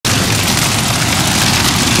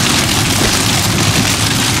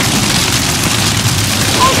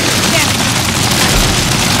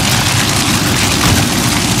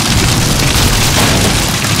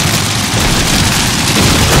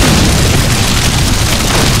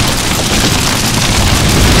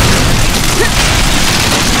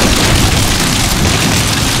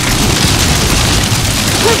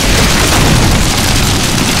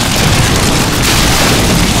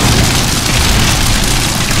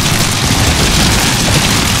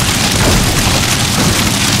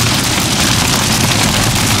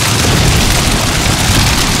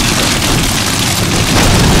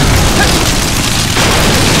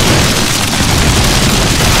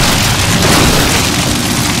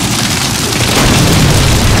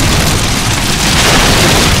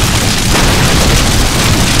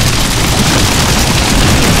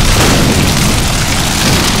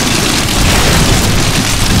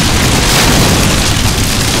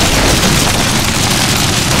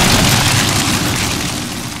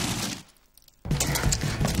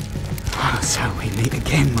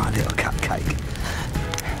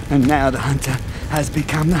And now the hunter has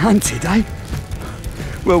become the hunted, eh?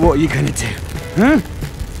 Well, what are you gonna do? Huh?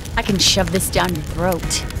 I can shove this down your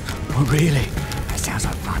throat. Oh, really? That sounds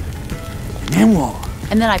like fun. And then what?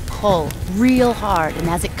 And then I pull real hard, and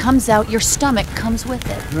as it comes out, your stomach comes with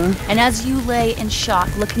it. Huh? And as you lay in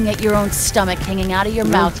shock, looking at your own stomach hanging out of your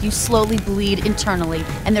mouth, you slowly bleed internally,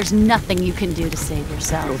 and there's nothing you can do to save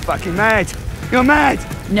yourself. You're fucking mad. You're mad.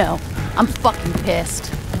 No, I'm fucking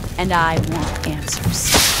pissed. And I want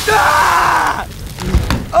answers. Ah!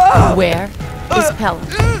 Oh! Where is Pelham?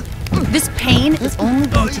 This pain is only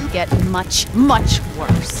going to get much, much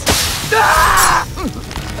worse. Ah!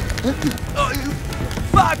 Oh, you,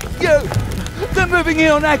 fuck you! They're moving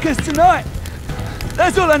in on Akers tonight.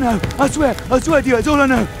 That's all I know. I swear to you, that's all I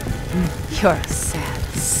know. You're a sad,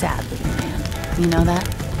 sad little man. You know that?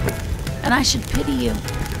 And I should pity you.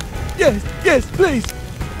 Yes, please.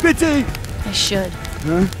 Pity. I should.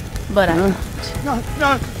 Huh? But I won't. No.